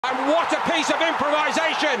And what a piece of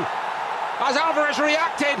improvisation as Álvarez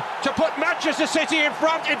reacted to put Manchester City in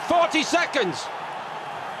front in 40 seconds.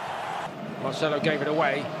 Marcelo gave it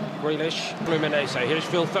away. Grealish, Fluminense. Here's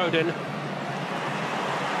Phil Foden.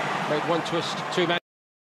 Made one twist, too many.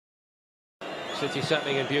 City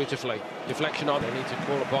settling in beautifully. Deflection on. They need to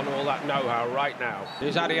call upon all that know-how right now.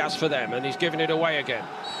 Here's Arias for them, and he's giving it away again.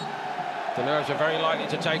 The nerves are very likely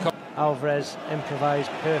to take off. Álvarez improvised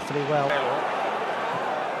perfectly well.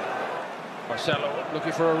 Marcelo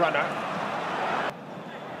looking for a runner.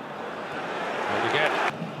 And again.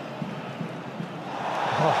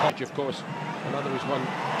 Of course, another has won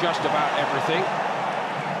just about everything.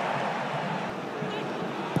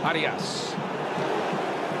 Arias.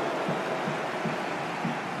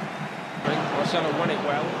 Marcelo won it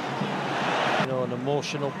well. You know, an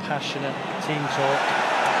emotional, passionate team talk.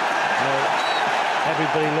 You know,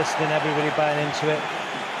 everybody listening, everybody buying into it.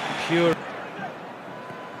 Pure.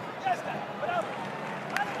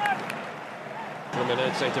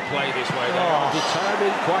 Fluminense to play this way. They are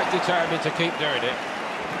determined, quite determined to keep doing it.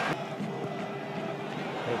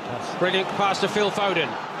 Brilliant pass to Phil Foden.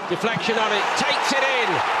 Deflection on it, takes it in.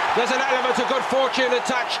 There's an element of good fortune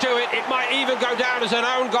attached to it. It might even go down as an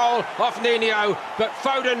own goal off Nino, but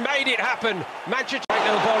Foden made it happen. Manchester, great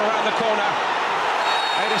little ball around the corner.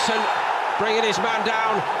 Edison bringing his man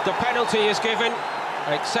down. The penalty is given,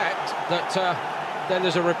 except that then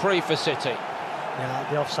there's a reprieve for City. Yeah,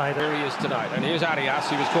 the offside. Here he is tonight, and here's Arias.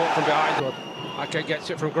 He was caught from behind. Ake gets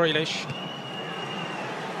it from Grealish.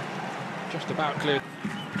 Just about clear.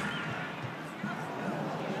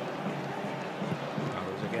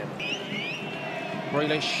 Again.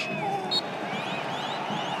 Grealish.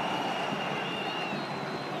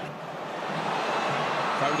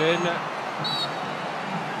 Foden.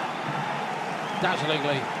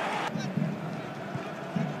 Dazzlingly.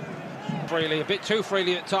 Freely, a bit too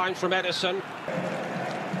freely at times from Edison.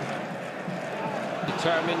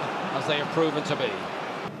 Determined as they have proven to be.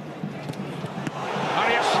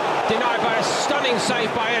 Arias denied by a stunning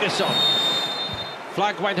save by Edison.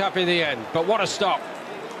 Flag went up in the end, but what a stop.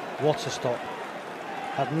 What a stop.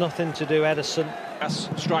 Had nothing to do, Edison. That's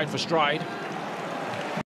stride for stride.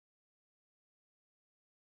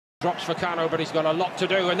 Drops for Cano, but he's got a lot to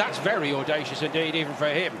do, and that's very audacious indeed, even for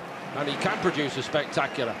him. And he can produce a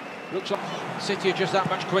spectacular. Looks like City are just that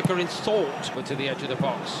much quicker in thought, but to the edge of the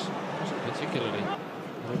box. Wasn't particularly. A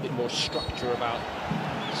little bit more structure about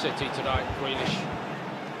City tonight. Grealish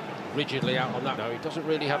rigidly out on that. No, he doesn't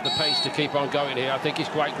really have the pace to keep on going here. I think he's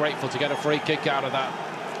quite grateful to get a free kick out of that.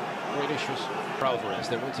 Grealish was Álvarez.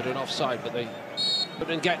 They wanted an offside, but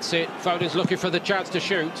Foden gets it. Foden's looking for the chance to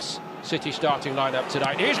shoot. City starting lineup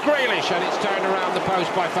tonight. Here's Grealish, and it's turned around the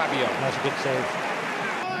post by Fabio. That's a good save.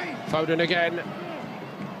 Foden again.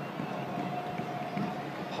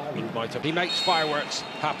 He makes fireworks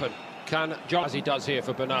happen. Can John, as he does here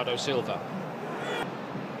for Bernardo Silva.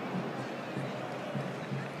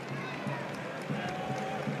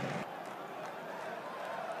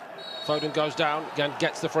 Foden goes down, again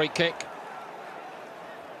gets the free kick.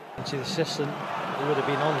 To the assistant, he would have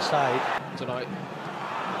been onside Tonight.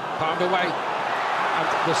 Palmed away. And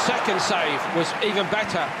the second save was even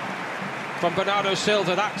better from Bernardo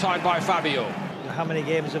Silva, that time by Fabio. How many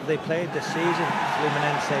games have they played this season?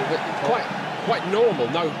 Fluminense. Quite normal,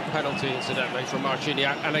 no penalty incidentally from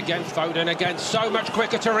Marciniak. And again, Foden again, so much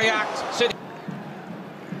quicker to react. City.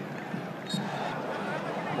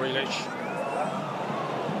 Grealish.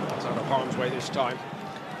 That's out of harm's way this time.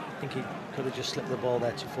 I think he could have just slipped the ball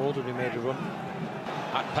there to Foden, who made a run.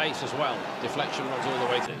 At pace as well. Deflection runs all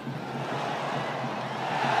the way through.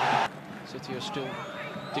 City are still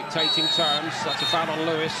dictating terms. That's a foul on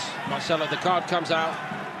Lewis. Marcelo, the card comes out.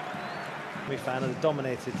 We found they've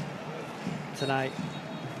dominated tonight.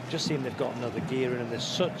 Just seem they've got another gear in, and there's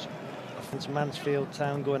such it's Mansfield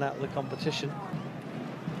Town going out of the competition.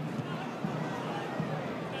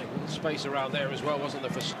 Space around there as well, wasn't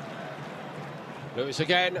there? For Lewis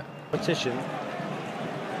again. Competition.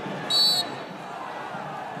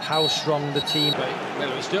 How strong the team.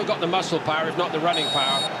 Well, he's still got the muscle power, if not the running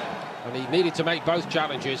power, and he needed to make both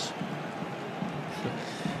challenges.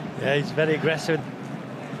 Yeah, he's very aggressive.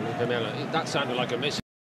 That sounded like a miss.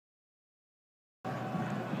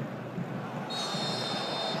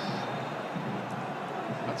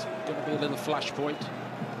 That's going to be a little flashpoint.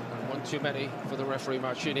 And one too many for the referee,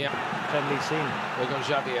 Marciniak. Friendly scene. There goes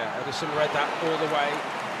Xavier. Edison read that all the way.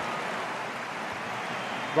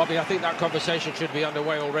 Robbie, I think that conversation should be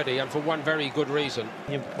underway already, and for one very good reason.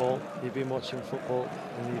 Paul, you've been watching football,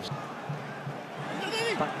 and you've...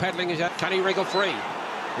 Backpedaling his head. Can he wriggle free?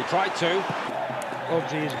 He tried to.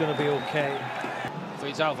 OG is going to be okay.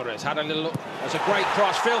 Feeds Álvarez, had a little look. There's a great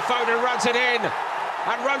cross. Phil Foden runs it in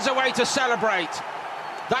and runs away to celebrate.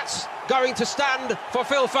 That's going to stand for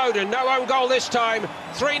Phil Foden. No own goal this time.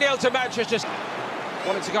 3-0 to Manchester.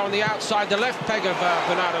 Wanted to go on the outside, the left peg of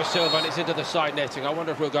Bernardo Silva, and it's into the side netting. I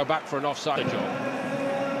wonder if we'll go back for an offside job.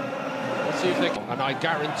 Let's see if they can. And I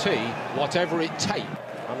guarantee whatever it takes.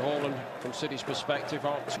 And Haaland, from City's perspective,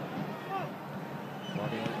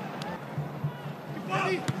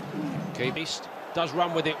 Beast does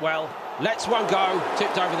run with it well, lets one go,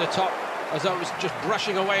 tipped over the top as though it was just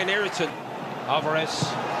brushing away an irritant. Álvarez,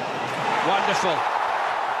 wonderful,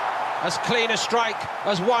 as clean a strike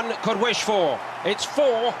as one could wish for. It's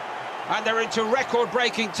 4 and they're into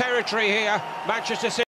record-breaking territory here, Manchester City.